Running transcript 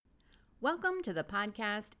Welcome to the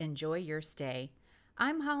podcast Enjoy Your Stay.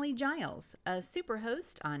 I'm Holly Giles, a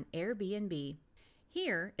superhost on Airbnb.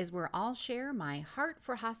 Here is where I'll share my heart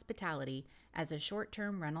for hospitality as a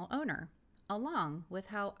short-term rental owner, along with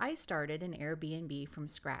how I started an Airbnb from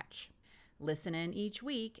scratch. Listen in each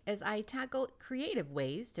week as I tackle creative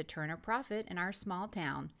ways to turn a profit in our small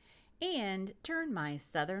town and turn my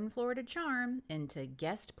Southern Florida charm into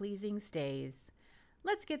guest-pleasing stays.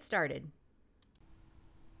 Let's get started.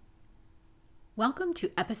 Welcome to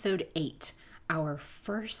episode 8, our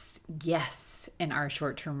first guests in our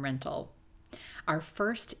short-term rental. Our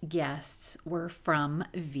first guests were from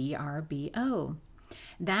VRBO.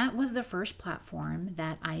 That was the first platform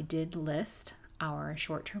that I did list our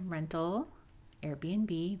short-term rental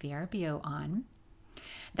Airbnb VRBO on.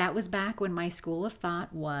 That was back when my school of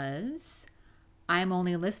thought was, I'm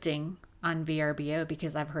only listing on VRBO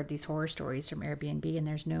because I've heard these horror stories from Airbnb and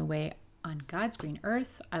there's no way on God's green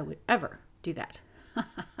earth I would ever do that.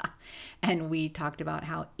 And we talked about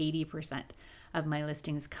how 80% of my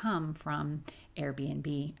listings come from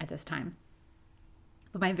Airbnb at this time.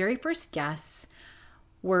 But my very first guests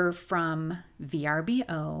were from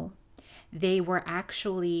VRBO. They were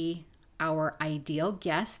actually our ideal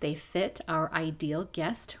guests. They fit our ideal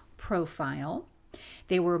guest profile.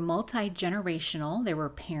 They were multi-generational. They were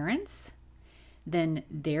parents, then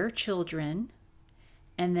their children,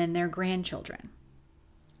 and then their grandchildren.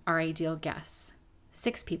 Our ideal guests,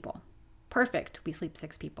 6 people. Perfect. We sleep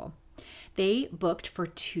 6 people. They booked for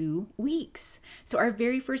 2 weeks. So our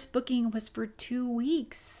very first booking was for 2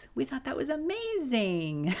 weeks. We thought that was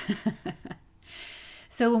amazing.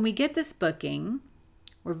 So when we get this booking,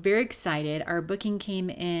 we're very excited. Our booking came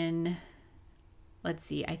in, I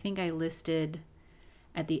think I listed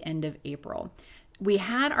at the end of April. We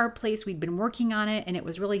had our place, we'd been working on it, and it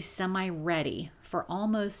was really semi-ready for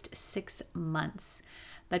almost 6 months.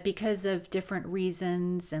 But because of different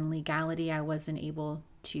reasons and legality, I wasn't able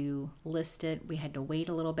to list it. We had to wait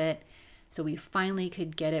a little bit. So we finally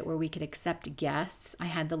could get it where we could accept guests. I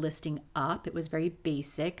had the listing up. It was very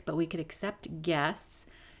basic, but we could accept guests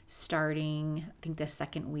starting, I think, the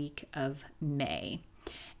second week of May.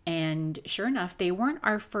 And sure enough, they weren't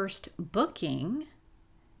our first booking.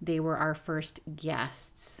 They were our first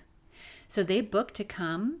guests. So they booked to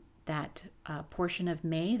come that portion of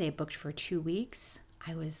May. They booked for 2 weeks.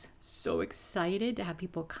 I was so excited to have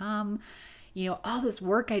people come. You know, all this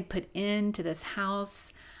work I'd put into this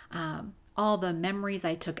house, all the memories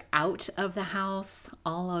I took out of the house,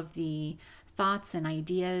 all of the thoughts and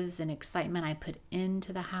ideas and excitement I put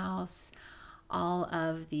into the house, all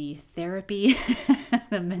of the therapy,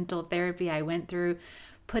 the mental therapy I went through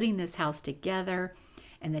putting this house together.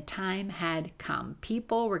 And the time had come.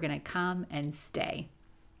 People were going to come and stay.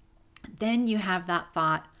 Then you have that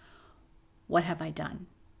thought, what have I done?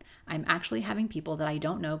 I'm actually having people that I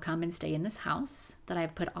don't know come and stay in this house that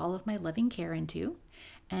I've put all of my loving care into.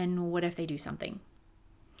 And what if they do something?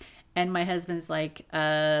 And my husband's like,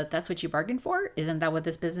 that's what you bargained for? Isn't that what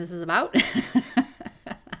this business is about?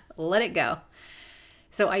 Let it go.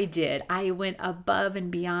 So I did. I went above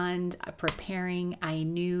and beyond preparing.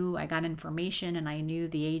 I got information and I knew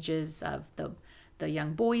the ages of the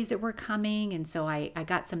young boys that were coming. And so I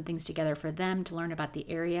got some things together for them to learn about the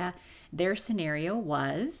area. Their scenario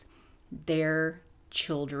was their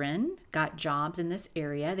children got jobs in this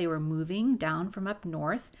area. They were moving down from up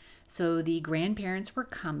north. So the grandparents were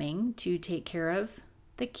coming to take care of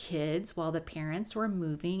the kids while the parents were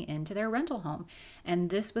moving into their rental home. And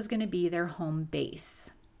this was going to be their home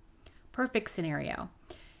base. Perfect scenario.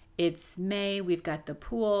 It's May. We've got the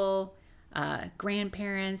pool.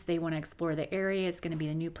 Grandparents, they want to explore the area. It's going to be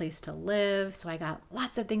a new place to live. So I got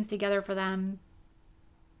lots of things together for them.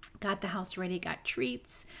 Got the house ready, got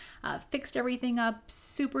treats, fixed everything up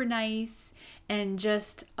super nice. And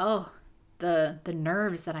just, the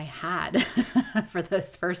nerves that I had for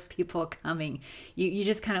those first people coming. You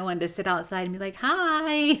just kind of wanted to sit outside and be like,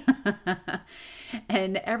 hi.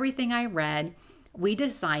 And everything I read, we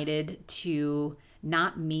decided to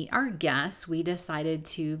not meet our guests. We decided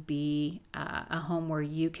to be a home where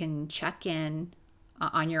you can check in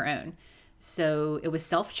on your own. So it was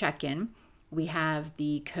self-check-in. We have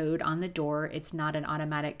the code on the door. It's not an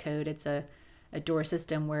automatic code. It's a door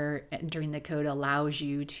system where entering the code allows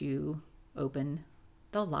you to open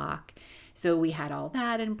the lock. So we had all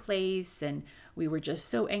that in place and we were just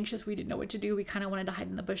so anxious. We didn't know what to do. We kind of wanted to hide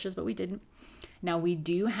in the bushes, but we didn't. Now we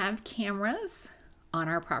do have cameras on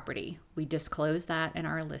our property. We disclose that in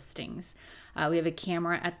our listings. We have a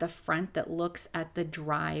camera at the front that looks at the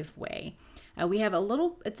driveway. We have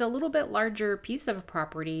it's a little bit larger piece of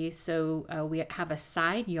property. So we have a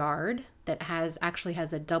side yard that actually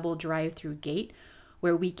has a double drive-through gate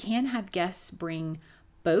where we can have guests bring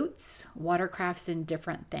boats, watercrafts, and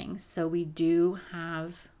different things. So we do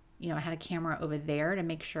have, I had a camera over there to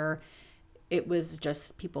make sure it was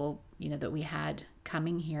just people, that we had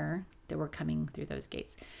coming here that were coming through those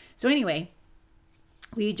gates. So anyway,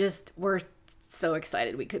 we just were so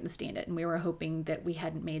excited we couldn't stand it. And we were hoping that we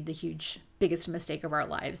hadn't made the biggest mistake of our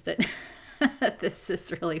lives, that this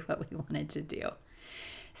is really what we wanted to do.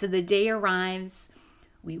 So the day arrives,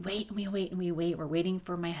 we wait and we wait and we wait. We're waiting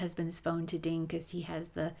for my husband's phone to ding because he has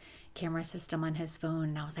the camera system on his phone.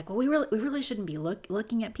 And I was like, well, we really shouldn't be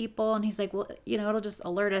looking at people. And he's like, well, it'll just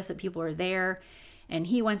alert us that people are there. And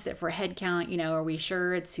he wants it for a head count. Are we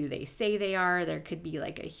sure it's who they say they are? There could be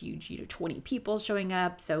like a huge, 20 people showing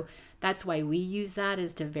up. So that's why we use that,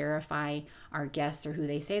 is to verify our guests are who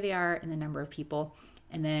they say they are and the number of people.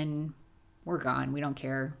 And then we're gone. We don't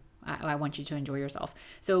care. I want you to enjoy yourself.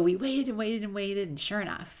 So we waited and waited and waited. And sure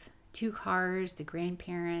enough, 2 cars, the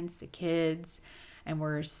grandparents, the kids, and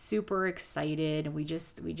we're super excited. And we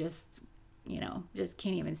just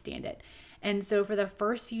can't even stand it. And so for the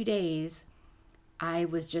first few days, I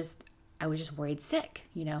was just worried sick.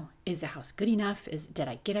 Is the house good enough? Did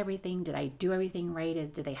I get everything? Did I do everything right?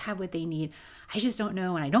 Did they have what they need? I just don't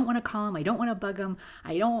know. And I don't want to call them. I don't want to bug them.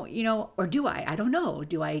 I don't, or do I? I don't know.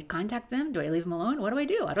 Do I contact them? Do I leave them alone? What do I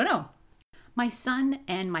do? I don't know. My son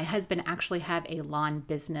and my husband actually have a lawn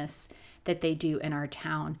business that they do in our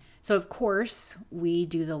town. So of course we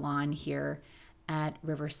do the lawn here at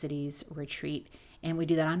River City's retreat, and we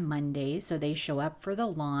do that on Mondays. So they show up for the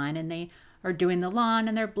lawn and they are doing the lawn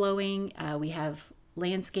and they're blowing. We have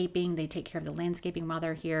landscaping. They take care of the landscaping while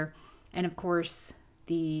they're here. And of course,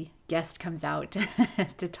 the guest comes out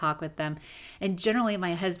to talk with them. And generally,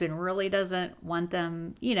 my husband really doesn't want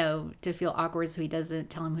them, to feel awkward, so he doesn't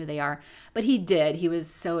tell them who they are. But he did. He was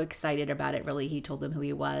so excited about it, really. He told them who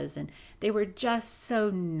he was. And they were just so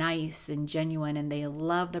nice and genuine, and they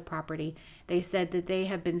love the property. They said that they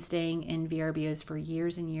have been staying in VRBOs for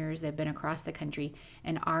years and years. They've been across the country,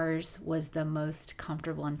 and ours was the most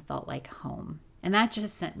comfortable and felt like home. And that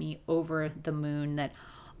just sent me over the moon, that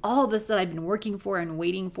all this that I've been working for and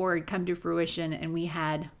waiting for had come to fruition, and we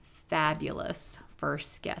had fabulous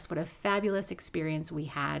first guests. What a fabulous experience we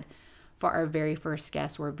had for our very first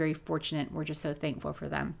guests. We're very fortunate. We're just so thankful for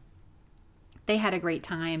them. They had a great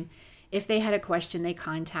time. If they had a question, they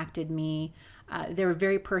contacted me. They were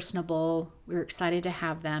very personable. We were excited to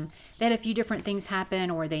have them. They had a few different things happen,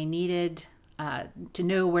 or they needed to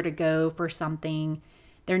know where to go for something.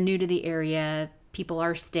 They're new to the area. People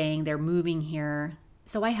are staying. They're moving here.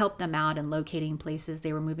 So I helped them out in locating places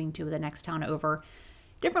they were moving to the next town over,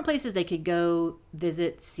 different places they could go,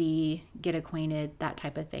 visit, see, get acquainted, that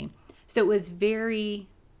type of thing. So it was very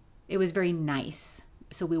nice.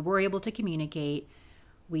 So we were able to communicate.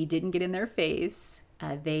 We didn't get in their face.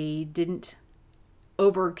 They didn't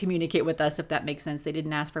over communicate with us, if that makes sense. They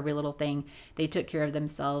didn't ask for every little thing. They took care of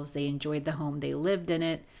themselves. They enjoyed the home. They lived in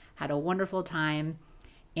it, had a wonderful time,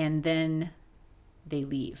 and then they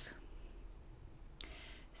leave.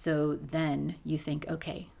 So then you think,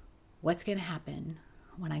 okay, what's going to happen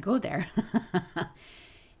when I go there?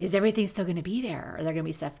 Is everything still going to be there? Are there going to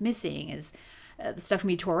be stuff missing? Is the stuff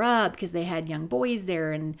going to be tore up because they had young boys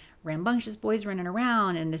there and rambunctious boys running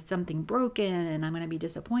around, and is something broken and I'm going to be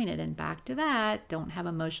disappointed? And back to that, don't have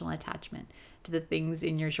emotional attachment to the things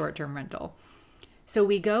in your short-term rental. So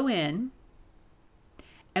we go in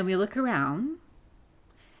and we look around,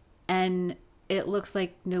 and it looks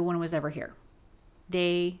like no one was ever here.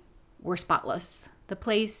 They were spotless. The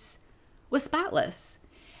place was spotless.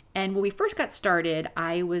 And when we first got started,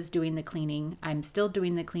 I was doing the cleaning. I'm still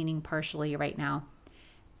doing the cleaning partially right now.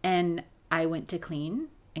 And I went to clean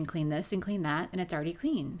this and clean that, and it's already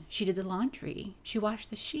clean. She did the laundry. She washed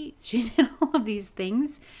the sheets. She did all of these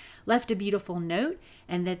things, left a beautiful note,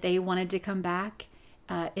 and that they wanted to come back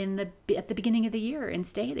at the beginning of the year and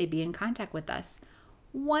stay. They'd be in contact with us.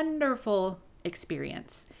 Wonderful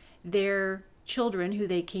experience. Their children, who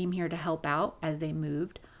they came here to help out as they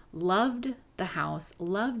moved, loved the house,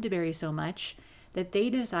 loved DeBerry so much that they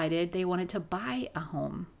decided they wanted to buy a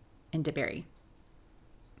home in DeBerry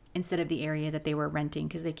instead of the area that they were renting,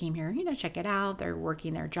 because they came here, check it out. They're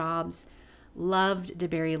working their jobs. Loved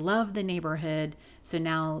DeBerry, loved the neighborhood. So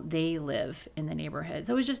now they live in the neighborhood.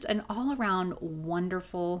 So it was just an all-around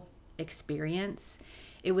wonderful experience.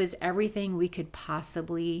 It was everything we could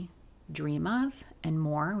possibly dream of and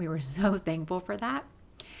more. We were so thankful for that.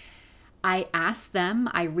 I asked them,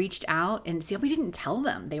 I reached out, and see, we didn't tell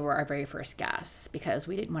them they were our very first guests because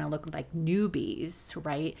we didn't want to look like newbies,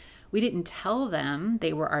 right? We didn't tell them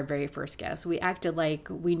they were our very first guests. We acted like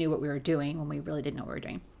we knew what we were doing when we really didn't know what we were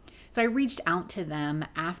doing. So I reached out to them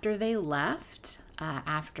after they left,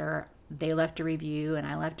 after they left a review and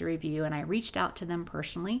I left a review, and I reached out to them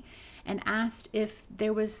personally and asked if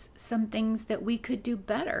there was some things that we could do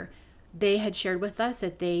better. They had shared with us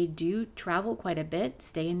that they do travel quite a bit,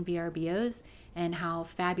 stay in VRBOs, and how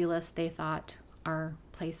fabulous they thought our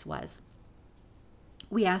place was.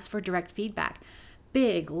 We asked for direct feedback,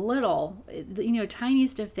 big, little,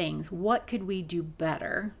 tiniest of things. What could we do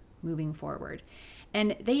better moving forward?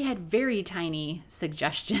 And they had very tiny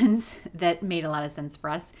suggestions that made a lot of sense for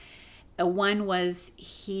us. One was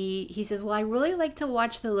he says, well, I really like to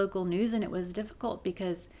watch the local news, and it was difficult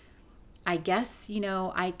because I guess,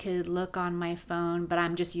 I could look on my phone, but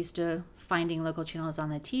I'm just used to finding local channels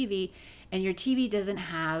on the TV, and your TV doesn't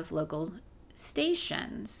have local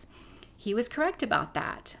stations. He was correct about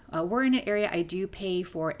that. We're in an area I do pay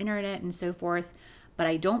for internet and so forth, but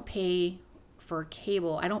I don't pay for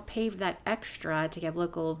cable. I don't pay for that extra to get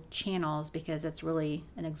local channels because it's really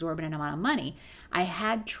an exorbitant amount of money. I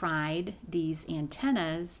had tried these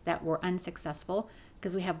antennas that were unsuccessful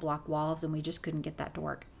because we have block walls and we just couldn't get that to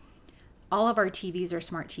work. All of our TVs are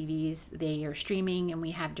smart TVs. They are streaming and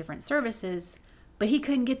we have different services, but he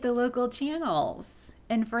couldn't get the local channels.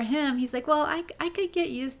 And for him, he's like, well, I could get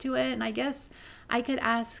used to it. And I guess I could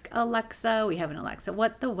ask Alexa, we have an Alexa,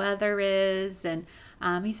 what the weather is. And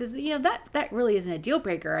he says, that really isn't a deal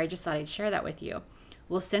breaker. I just thought I'd share that with you.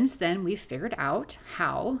 Well, since then, we've figured out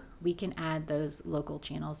how we can add those local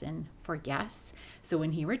channels in for guests. So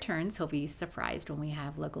when he returns, he'll be surprised when we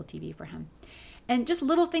have local TV for him. And just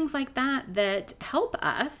little things like that help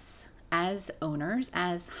us as owners,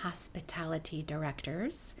 as hospitality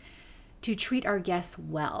directors, to treat our guests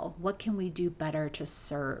well. What can we do better to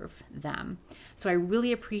serve them? So I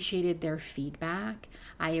really appreciated their feedback.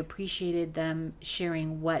 I appreciated them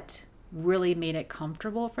sharing what really made it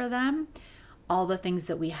comfortable for them. All the things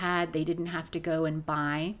that we had, they didn't have to go and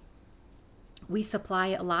buy. We supply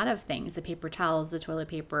a lot of things, the paper towels, the toilet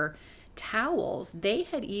paper, towels. They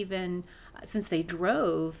had even, since they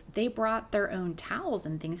drove, they brought their own towels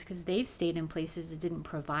and things because they've stayed in places that didn't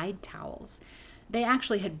provide towels. They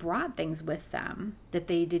actually had brought things with them that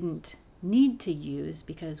they didn't need to use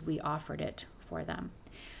because we offered it for them.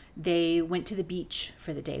 They went to the beach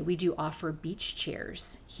for the day. We do offer beach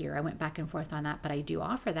chairs here. I went back and forth on that, but I do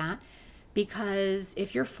offer that because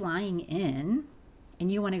if you're flying in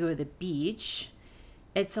and you want to go to the beach,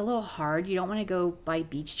 it's a little hard. You don't want to go buy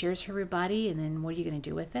beach chairs for everybody, and then what are you going to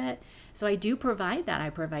do with it? So I do provide that. I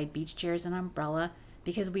provide beach chairs and umbrella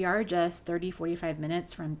because we are just 30, 45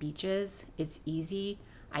 minutes from beaches. It's easy.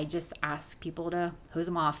 I just ask people to hose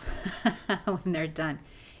them off when they're done.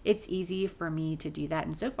 It's easy for me to do that.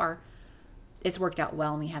 And so far, it's worked out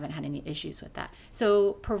well, and we haven't had any issues with that.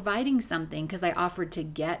 So providing something, because I offered to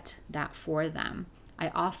get that for them. I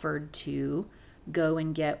offered to go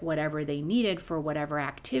and get whatever they needed for whatever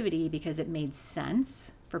activity because it made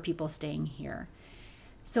sense for people staying here.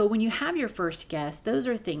 So when you have your first guest, those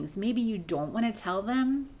are things maybe you don't want to tell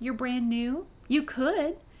them you're brand new. You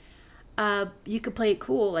could. You could play it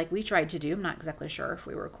cool like we tried to do. I'm not exactly sure if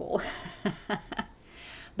we were cool.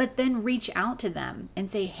 But then reach out to them and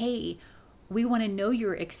say, hey, we want to know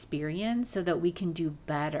your experience so that we can do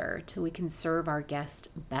better, so we can serve our guests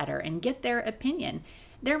better and get their opinion.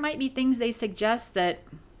 There might be things they suggest that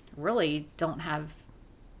really don't have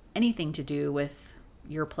anything to do with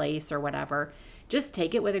your place or whatever. Just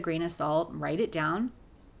take it with a grain of salt, write it down.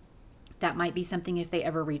 That might be something if they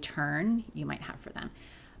ever return, you might have for them.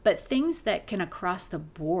 But things that can across the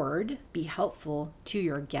board be helpful to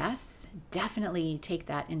your guests, definitely take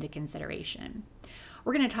that into consideration.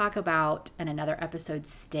 We're going to talk about in another episode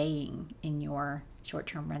staying in your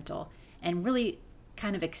short-term rental and really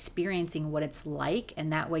kind of experiencing what it's like,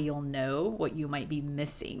 and that way you'll know what you might be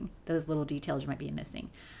missing, those little details you might be missing.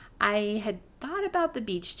 I had thought about the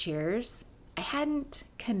beach chairs. I hadn't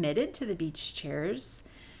committed to the beach chairs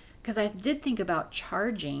because I did think about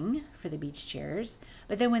charging for the beach chairs,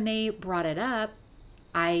 but then when they brought it up,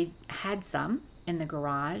 I had some in the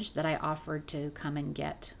garage that I offered to come and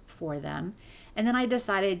get for them. And then I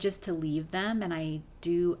decided just to leave them, and I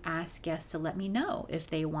do ask guests to let me know if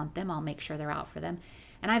they want them. I'll make sure they're out for them.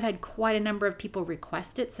 And I've had quite a number of people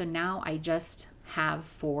request it, so now I just have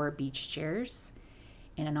 4 beach chairs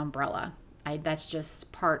and an umbrella. That's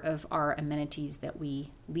just part of our amenities that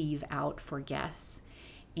we leave out for guests,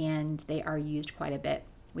 and they are used quite a bit.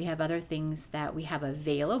 We have other things that we have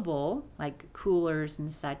available, like coolers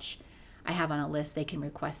and such, I have on a list, they can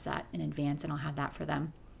request that in advance and I'll have that for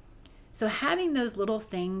them. So having those little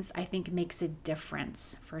things, I think, makes a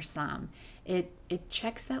difference for some. It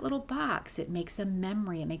checks that little box. It makes a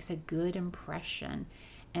memory. It makes a good impression.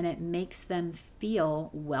 And it makes them feel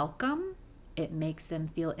welcome. It makes them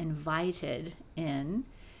feel invited in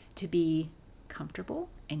to be comfortable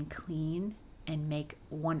and clean and make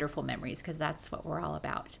wonderful memories, because that's what we're all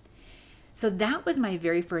about. So that was my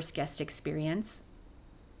very first guest experience.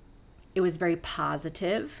 It was very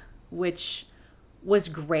positive, which was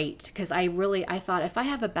great, because I thought, if I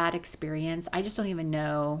have a bad experience, I just don't even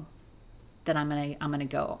know that I'm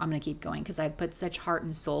gonna keep going, because I put such heart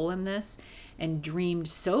and soul in this and dreamed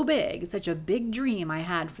so big, such a big dream I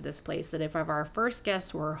had for this place, that if our first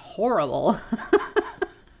guests were horrible,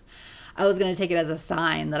 I was going to take it as a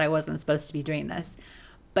sign that I wasn't supposed to be doing this.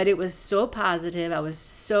 But it was so positive. I was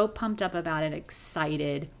so pumped up about it,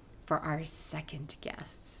 excited for our second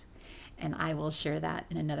guests. And I will share that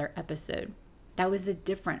in another episode. That was a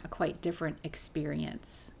quite different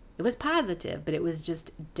experience. It was positive, but it was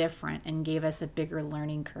just different and gave us a bigger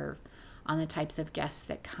learning curve on the types of guests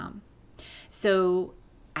that come. So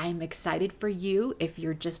I'm excited for you if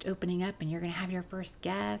you're just opening up and you're going to have your first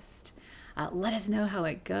guest. Let us know how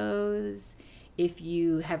it goes. If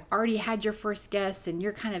you have already had your first guest and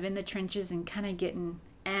you're kind of in the trenches and kind of getting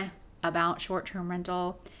about short-term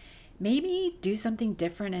rental, maybe do something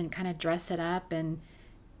different and kind of dress it up and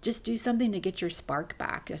just do something to get your spark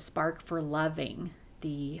back, a spark for loving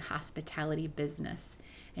the hospitality business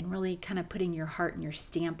and really kind of putting your heart and your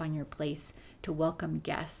stamp on your place to welcome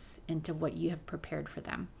guests into what you have prepared for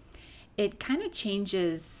them. It kind of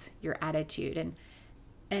changes your attitude.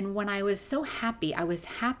 And when I was so happy, I was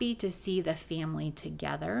happy to see the family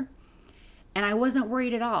together. And I wasn't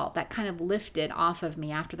worried at all. That kind of lifted off of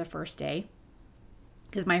me after the first day.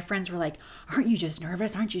 Because my friends were like, aren't you just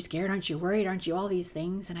nervous? Aren't you scared? Aren't you worried? Aren't you all these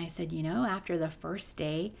things? And I said, after the first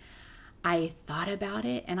day, I thought about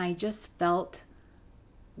it and I just felt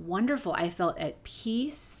wonderful. I felt at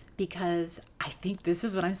peace, because I think this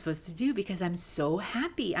is what I'm supposed to do, because I'm so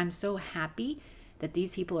happy. I'm so happy that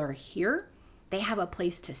these people are here. They have a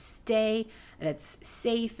place to stay that's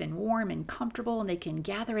safe and warm and comfortable, and they can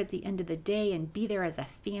gather at the end of the day and be there as a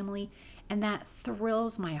family. And that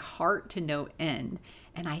thrills my heart to no end.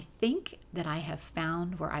 And I think that I have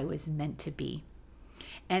found where I was meant to be.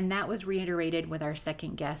 And that was reiterated with our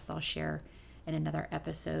second guest. I'll share in another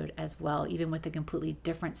episode as well. Even with a completely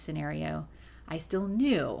different scenario, I still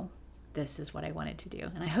knew this is what I wanted to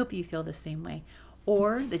do. And I hope you feel the same way,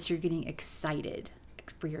 or that you're getting excited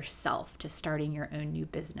for yourself to starting your own new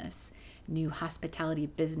business, new hospitality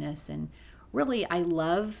business. And really, I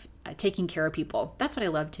love taking care of people. That's what I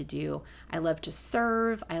love to do. I love to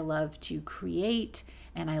serve, I love to create,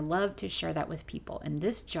 and I love to share that with people. And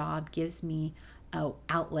this job gives me an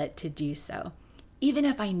outlet to do so. Even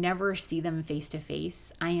if I never see them face to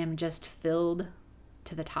face, I am just filled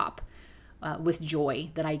to the top with joy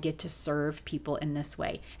that I get to serve people in this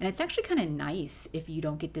way. And it's actually kind of nice if you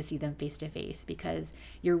don't get to see them face to face, because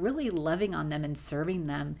you're really loving on them and serving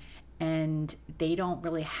them, and they don't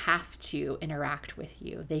really have to interact with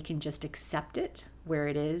you. They can just accept it where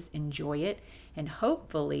it is, enjoy it, and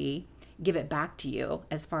hopefully give it back to you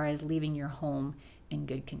as far as leaving your home in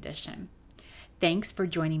good condition. Thanks for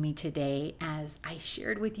joining me today as I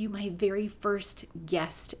shared with you my very first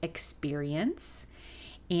guest experience.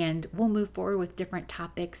 And we'll move forward with different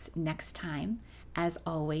topics next time. As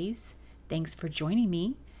always, thanks for joining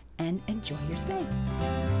me and enjoy your stay.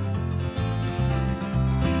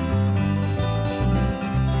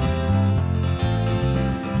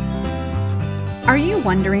 Are you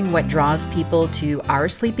wondering what draws people to our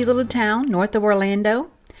sleepy little town north of Orlando?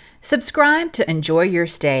 Subscribe to Enjoy Your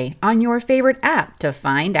Stay on your favorite app to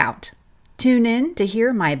find out. Tune in to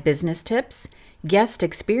hear my business tips, guest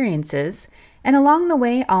experiences, and along the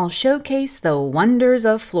way, I'll showcase the wonders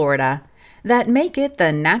of Florida that make it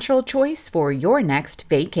the natural choice for your next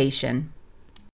vacation.